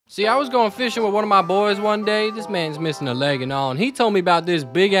See, I was going fishing with one of my boys one day. This man's missing a leg and all, and he told me about this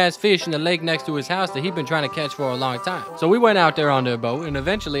big-ass fish in the lake next to his house that he'd been trying to catch for a long time. So we went out there on the boat, and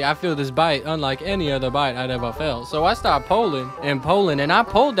eventually I feel this bite unlike any other bite I'd ever felt. So I started pulling, and I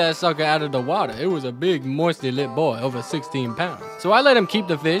pulled that sucker out of the water. It was a big, moistly lit boy, over 16 pounds. So I let him keep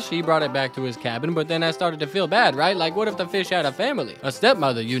the fish. He brought it back to his cabin, but then I started to feel bad, right? Like, what if the fish had a family? A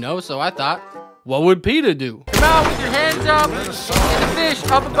stepmother, you know? So I thought, what would PETA do? Come out with your hands up, and the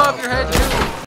fish up above your head too.